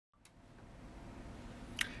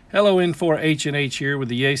Hello, N4H&H here with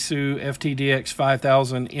the Yaesu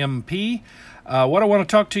FTDX5000MP. What I want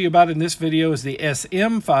to talk to you about in this video is the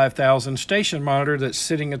SM-5000 station monitor that's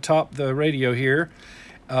sitting atop the radio here.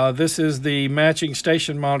 This is the matching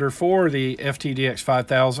station monitor for the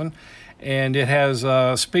FTDX5000, and it has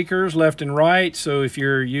speakers left and right, so if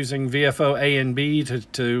you're using VFO A and B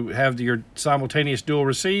to have your simultaneous dual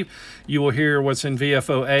receive, you will hear what's in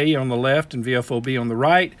VFO A on the left and VFO B on the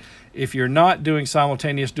right. If you're not doing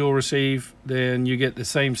simultaneous dual receive, then you get the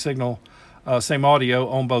same signal, same audio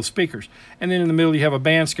on both speakers. And then in the middle you have a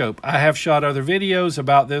band scope. I have shot other videos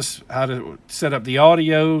about this, how to set up the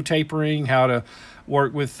audio tapering, how to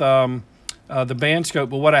work with the band scope.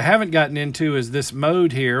 But what I haven't gotten into is this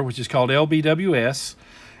mode here, which is called LBWS.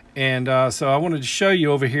 And so I wanted to show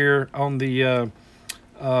you over here on the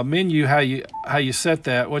menu how you set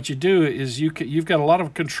that. What you do is you've got a lot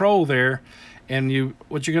of control there. And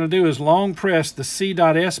what you're going to do is long press the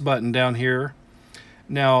C.S button down here.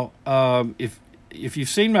 Now, if you've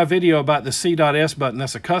seen my video about the C.S button,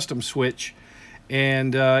 that's a custom switch.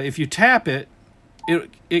 And if you tap it,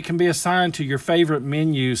 it can be assigned to your favorite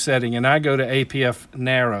menu setting. And I go to APF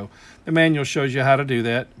narrow. The manual shows you how to do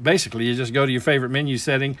that. Basically, you just go to your favorite menu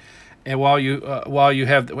setting, and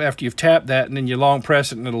after you've tapped that, and then you long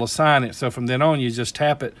press it, and it'll assign it. So from then on, you just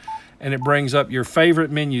tap it, and it brings up your favorite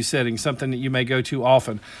menu setting, something that you may go to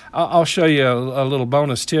often. I'll show you a little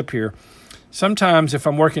bonus tip here. Sometimes if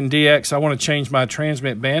I'm working DX, I want to change my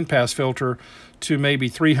transmit bandpass filter to maybe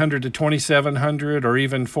 300 to 2700 or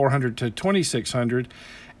even 400 to 2600.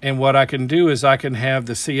 And what I can do is I can have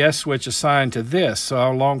the CS switch assigned to this. So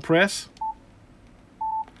I'll long press.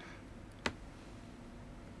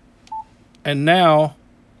 And now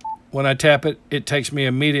when I tap it, it takes me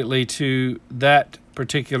immediately to that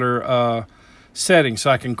particular setting, so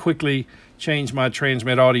I can quickly change my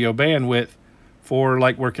transmit audio bandwidth for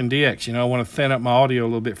like working DX. You know, I want to thin up my audio a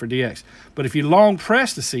little bit for DX. But if you long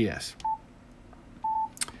press the CS,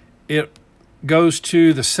 it goes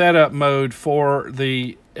to the setup mode for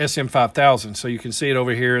the SM-5000. So you can see it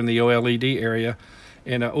over here in the OLED area.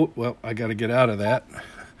 And oh, well, I got to get out of that.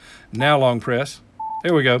 Now long press.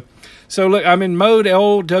 There we go. So look, I'm in mode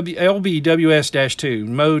LBWS-2,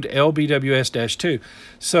 mode LBWS-2.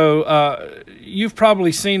 So you've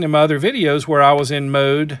probably seen in my other videos where I was in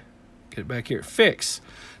mode, get back here, fix.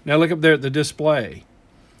 Now look up there at the display.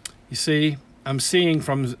 You see, I'm seeing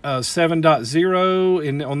from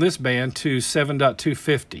 7.0 on this band to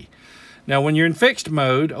 7.250. Now when you're in fixed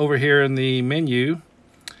mode over here in the menu,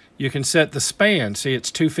 you can set the span. See,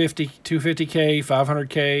 it's 250, 250K,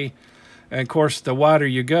 500K. And of course, the wider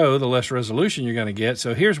you go, the less resolution you're going to get.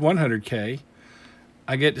 So here's 100K.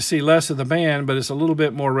 I get to see less of the band, but it's a little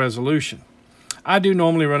bit more resolution. I do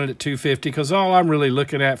normally run it at 250 because all I'm really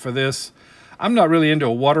looking at for this, I'm not really into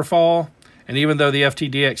a waterfall. And even though the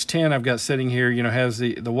FTDX10 I've got sitting here, you know, has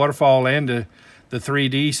the waterfall and the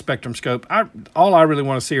 3D spectrum scope, all I really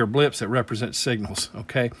want to see are blips that represent signals,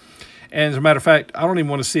 okay? And as a matter of fact, I don't even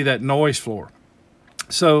want to see that noise floor.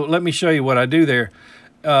 So let me show you what I do there.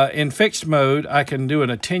 In fixed mode, I can do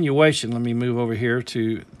an attenuation. Let me move over here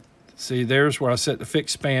to see. There's where I set the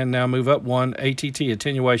fixed span. Now move up one, ATT,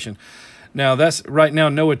 attenuation. Now that's right now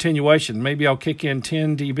no attenuation. Maybe I'll kick in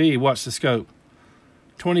 10 dB. Watch the scope.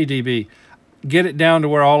 20 dB. Get it down to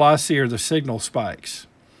where all I see are the signal spikes.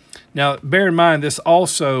 Now bear in mind this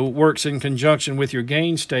also works in conjunction with your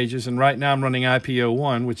gain stages. And right now I'm running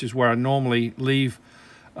IPO1, which is where I normally leave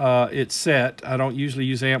it's set. I don't usually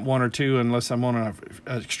use amp 1 or 2 unless I'm on an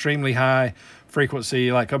extremely high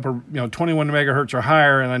frequency, like upper, 21 megahertz or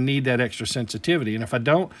higher, and I need that extra sensitivity. And if I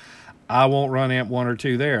don't, I won't run amp 1 or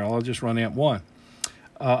 2 there. I'll just run amp 1.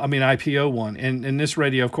 IPO 1. And this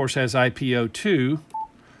radio, of course, has IPO 2,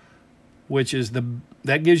 which is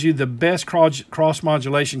that gives you the best cross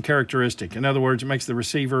modulation characteristic. In other words, it makes the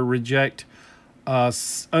receiver reject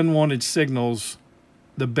unwanted signals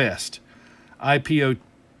the best. IPO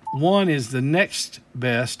 1 is the next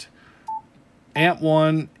best. Amp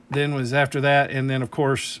 1 then was after that, and then of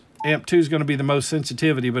course amp 2 is going to be the most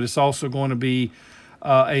sensitivity, but it's also going to be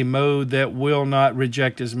a mode that will not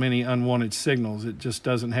reject as many unwanted signals. It just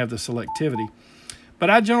doesn't have the selectivity. But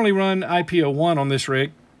I generally run IPO 1 on this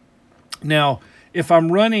rig. Now if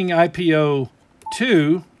I'm running IPO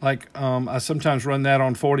 2, like I sometimes run that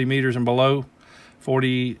on 40 meters and below,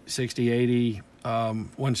 40, 60, 80,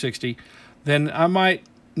 160, then I might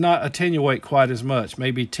not attenuate quite as much,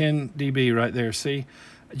 maybe 10 dB right there, see?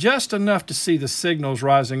 Just enough to see the signals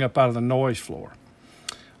rising up out of the noise floor.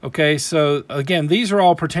 Okay, so again, these are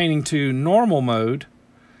all pertaining to normal mode,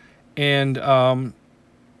 and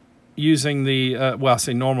using the, well, I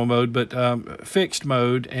say normal mode, but fixed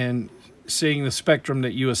mode, and seeing the spectrum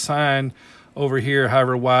that you assign over here,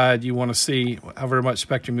 however wide you want to see, however much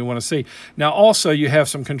spectrum you want to see. Now, also, you have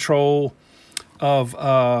some control of,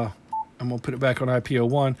 I'm going to put it back on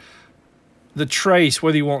IPO1, the trace,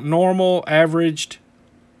 whether you want normal, averaged,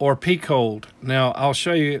 or peak hold. Now, I'll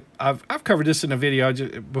show you, I've covered this in a video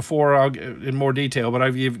before in more detail, but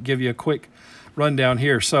I'll give you a quick rundown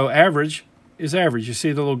here. So average is average. You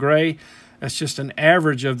see the little gray? That's just an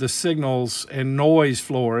average of the signals and noise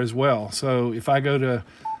floor as well. So if I go to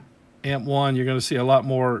AMP1, you're going to see a lot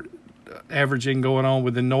more averaging going on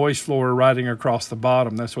with the noise floor riding across the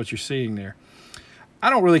bottom. That's what you're seeing there. I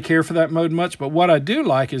don't really care for that mode much, but what I do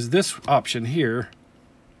like is this option here,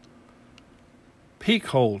 peak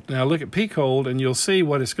hold. Now look at peak hold, and you'll see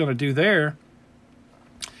what it's going to do there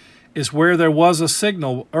is where there was a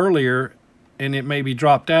signal earlier and it maybe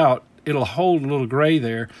dropped out, it'll hold a little gray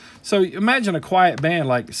there. So imagine a quiet band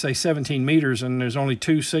like, say, 17 meters, and there's only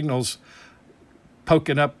 2 signals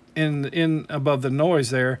poking up in above the noise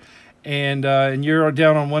there, and you're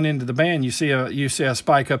down on one end of the band. You see a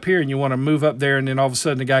spike up here, and you want to move up there, and then all of a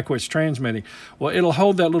sudden the guy quits transmitting. Well, it'll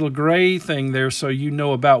hold that little gray thing there, so you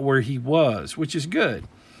know about where he was, which is good.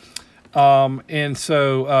 And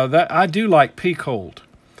so that I do like peak hold.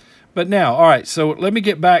 But now, all right, so let me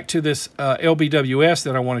get back to this LBWS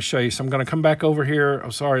that I want to show you. So I'm going to come back over here.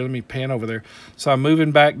 Oh, sorry, let me pan over there. So I'm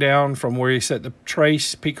moving back down from where you set the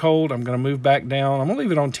trace peak hold. I'm going to move back down. I'm going to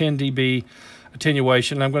leave it on 10 dB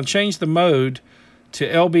attenuation. I'm going to change the mode to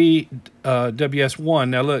LBWS1.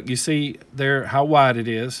 Now, look, you see there how wide it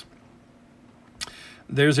is.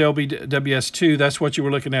 There's LBWS2. That's what you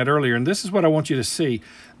were looking at earlier. And this is what I want you to see.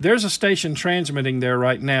 There's a station transmitting there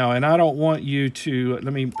right now, and I don't want you to,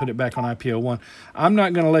 let me put it back on IPO1. I'm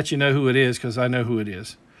not going to let you know who it is because I know who it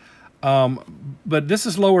is. But this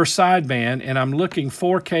is lower sideband, and I'm looking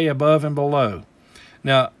 4K above and below.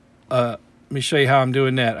 Now, let me show you how I'm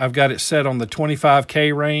doing that. I've got it set on the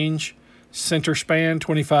 25K range, center span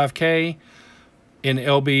 25K in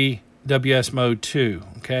LBWS mode 2,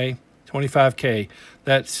 okay? 25K.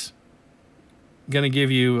 That's going to give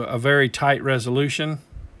you a very tight resolution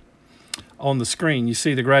on the screen. You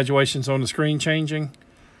see the graduations on the screen changing?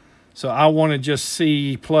 So I want to just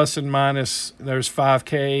see plus and minus. There's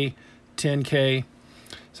 5K, 10K.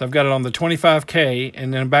 So I've got it on the 25K,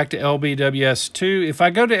 and then back to LBWS2. If I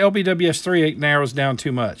go to LBWS3, it narrows down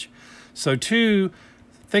too much. So 2,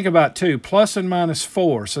 think about 2, plus and minus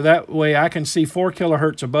 4. So that way I can see 4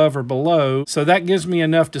 kilohertz above or below. So that gives me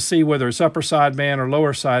enough to see whether it's upper sideband or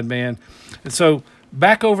lower sideband. And so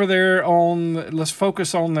back over there on, let's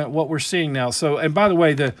focus on what we're seeing now. So, and by the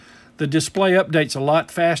way, the display updates a lot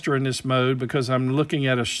faster in this mode because I'm looking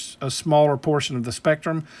at a smaller portion of the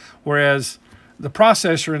spectrum, whereas the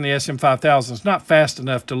processor in the SM-5000 is not fast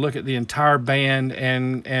enough to look at the entire band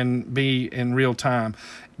and be in real time.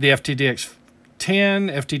 The FTDX 10,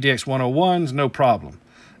 FTDX 101s, no problem.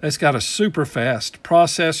 It's got a super fast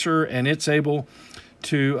processor, and it's able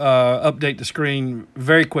to update the screen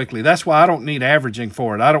very quickly. That's why I don't need averaging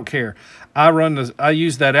for it. I don't care. I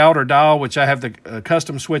use that outer dial, which I have the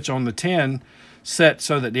custom switch on the 10 set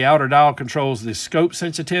so that the outer dial controls the scope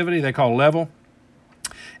sensitivity they call level.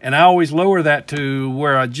 And I always lower that to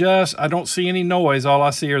where I don't see any noise. All I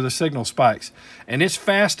see are the signal spikes. And it's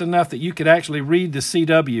fast enough that you could actually read the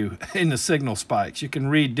CW in the signal spikes. You can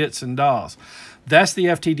read dits and dahs. That's the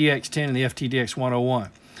FTDX 10 and the FTDX 101.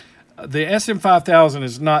 The SM-5000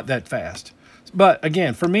 is not that fast. But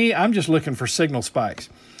again, for me, I'm just looking for signal spikes.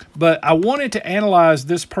 But I wanted to analyze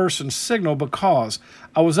this person's signal because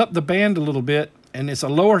I was up the band a little bit, and it's a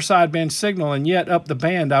lower sideband signal, and yet up the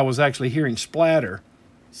band I was actually hearing splatter.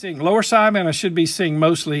 Seeing lower sideband, I should be seeing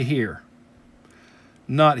mostly here,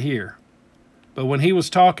 not here. But when he was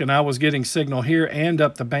talking, I was getting signal here and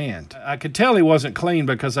up the band. I could tell he wasn't clean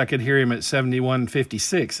because I could hear him at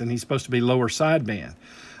 7156, and he's supposed to be lower sideband.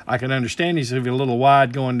 I can understand he's a little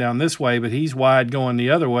wide going down this way, but he's wide going the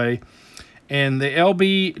other way. And the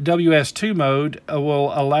LBWS2 mode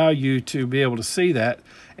will allow you to be able to see that.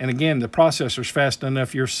 And again, the processor's fast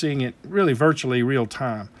enough, you're seeing it really virtually real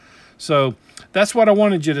time. So that's what I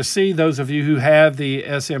wanted you to see, those of you who have the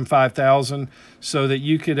SM-5000, so that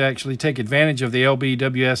you could actually take advantage of the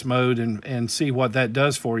LBWS mode and see what that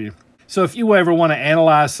does for you. So if you ever want to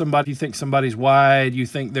analyze somebody, you think somebody's wide, you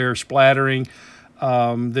think they're splattering,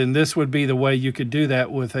 then this would be the way you could do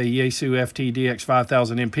that with a Yaesu FTDX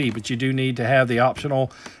 5000 MP, but you do need to have the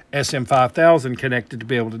optional SM-5000 connected to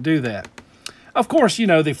be able to do that. Of course, you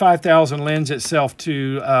know, the 5000 lends itself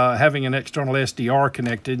to having an external SDR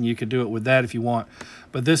connected, and you could do it with that if you want.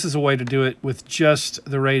 But this is a way to do it with just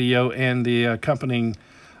the radio and the accompanying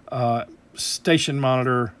station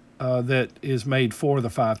monitor that is made for the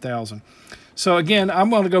 5000. So again, I'm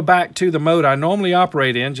going to go back to the mode I normally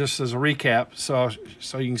operate in, just as a recap, so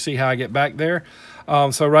you can see how I get back there.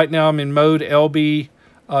 So right now I'm in mode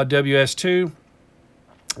LBWS2.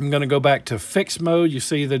 I'm going to go back to fixed mode. You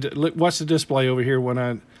see look, what's the display over here when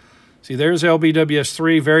I see there's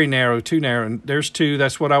LBWS3, very narrow, too narrow. And there's 2,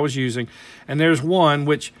 that's what I was using. And there's 1,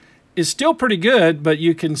 which is still pretty good, but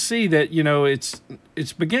you can see that, you know, it's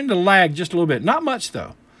beginning to lag just a little bit. Not much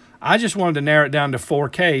though. I just wanted to narrow it down to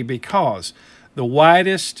 4K because the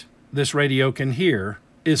widest this radio can hear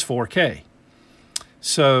is 4K.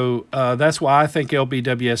 So that's why I think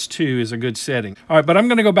LBWS2 is a good setting. All right, but I'm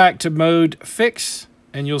going to go back to mode fix,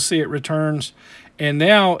 and you'll see it returns. And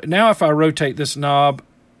now if I rotate this knob,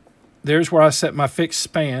 there's where I set my fixed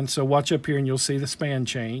span. So watch up here and you'll see the span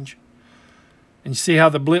change. And you see how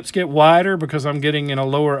the blips get wider because I'm going to a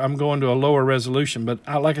lower resolution. But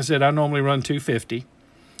like I said, I normally run 250.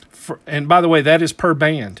 And by the way, that is per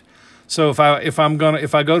band. So if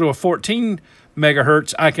I go to a 14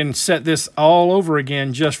 megahertz, I can set this all over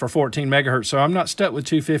again just for 14 megahertz. So I'm not stuck with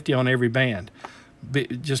 250 on every band.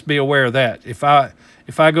 Just be aware of that. If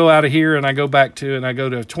I go out of here and I go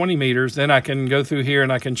to 20 meters, then I can go through here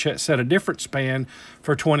and I can set a different span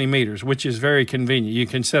for 20 meters, which is very convenient. You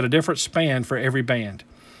can set a different span for every band.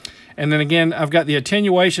 And then again, I've got the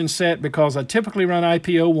attenuation set because I typically run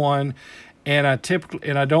IPO1, and I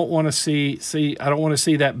don't want to see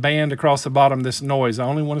that band across the bottom, this noise. I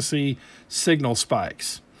only want to see signal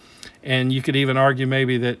spikes. And you could even argue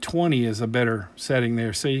maybe that 20 is a better setting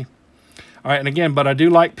there. See? All right, and again, but I do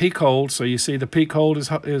like peak hold, so you see the peak hold is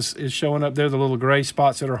showing up there, the little gray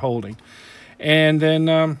spots that are holding. And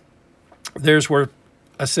then there's where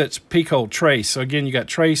I set peak hold trace. So again, you got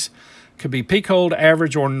trace, could be peak hold,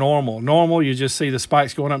 average, or normal. Normal, you just see the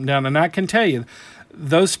spikes going up and down. And I can tell you,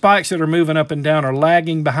 those spikes that are moving up and down are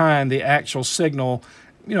lagging behind the actual signal,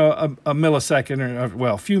 you know, a millisecond, or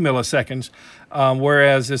well, a few milliseconds,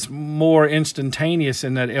 whereas it's more instantaneous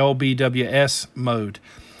in that LBWS mode.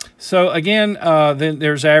 So again, then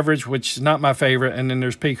there's average, which is not my favorite, and then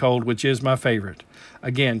there's peak hold, which is my favorite.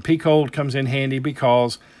 Again, peak hold comes in handy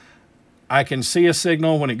because I can see a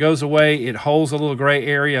signal. When it goes away, it holds a little gray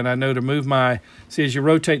area, and I know to move see, as you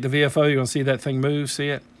rotate the VFO, you're going to see that thing move, see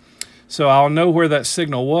it? So I'll know where that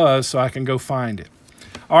signal was so I can go find it.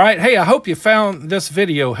 All right, hey, I hope you found this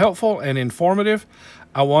video helpful and informative.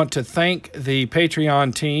 I want to thank the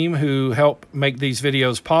Patreon team who help make these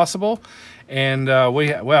videos possible. And we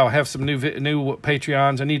have some new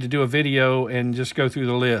Patreons. I need to do a video and just go through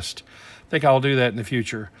the list. I think I'll do that in the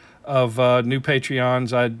future of new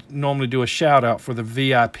Patreons. I normally do a shout out for the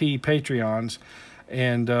VIP Patreons,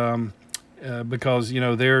 and because you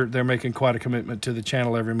know they're making quite a commitment to the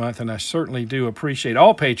channel every month, and I certainly do appreciate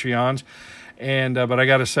all Patreons. And but I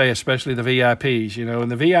got to say, especially the VIPs, you know,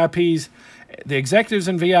 and the VIPs, the executives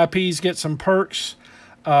and VIPs get some perks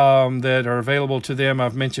that are available to them.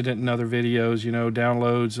 I've mentioned it in other videos, you know,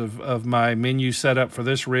 downloads of my menu setup for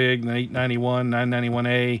this rig, the 891,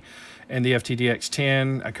 991A, and the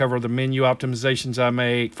FTDX10. I cover the menu optimizations I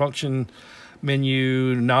make, function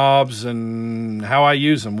menu knobs, and how I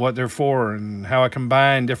use them, what they're for, and how I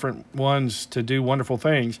combine different ones to do wonderful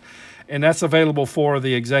things. And that's available for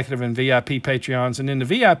the executive and VIP Patreons. And then the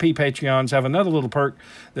VIP Patreons have another little perk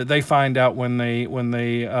that they find out when they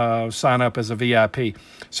sign up as a VIP.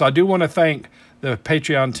 So I do want to thank the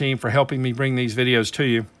Patreon team for helping me bring these videos to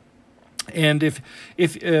you. And if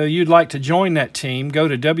you'd like to join that team, go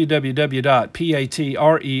to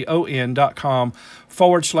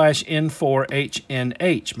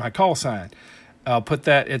www.patreon.com/N4HNH, my call sign. I'll put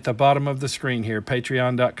that at the bottom of the screen here,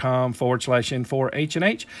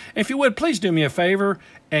 patreon.com/N4HNH. If you would, please do me a favor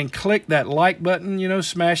and click that like button, you know,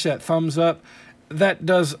 smash that thumbs up. That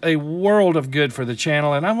does a world of good for the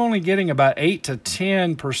channel, and I'm only getting about 8 to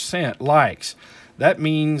 10% likes. That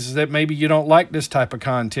means that maybe you don't like this type of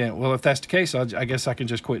content. Well, if that's the case, I guess I can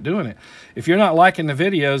just quit doing it. If you're not liking the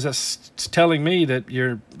videos, that's telling me that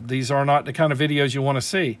these are not the kind of videos you want to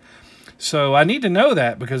see. So I need to know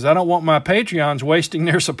that, because I don't want my Patreons wasting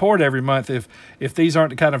their support every month if these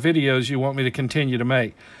aren't the kind of videos you want me to continue to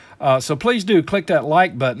make. So please do click that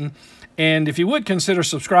like button. And if you would, consider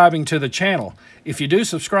subscribing to the channel. If you do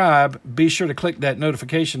subscribe, be sure to click that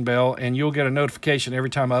notification bell, and you'll get a notification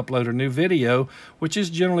every time I upload a new video, which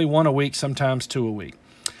is generally 1 a week, sometimes 2 a week.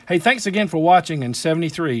 Hey, thanks again for watching, and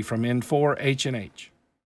 73 from N4HNH.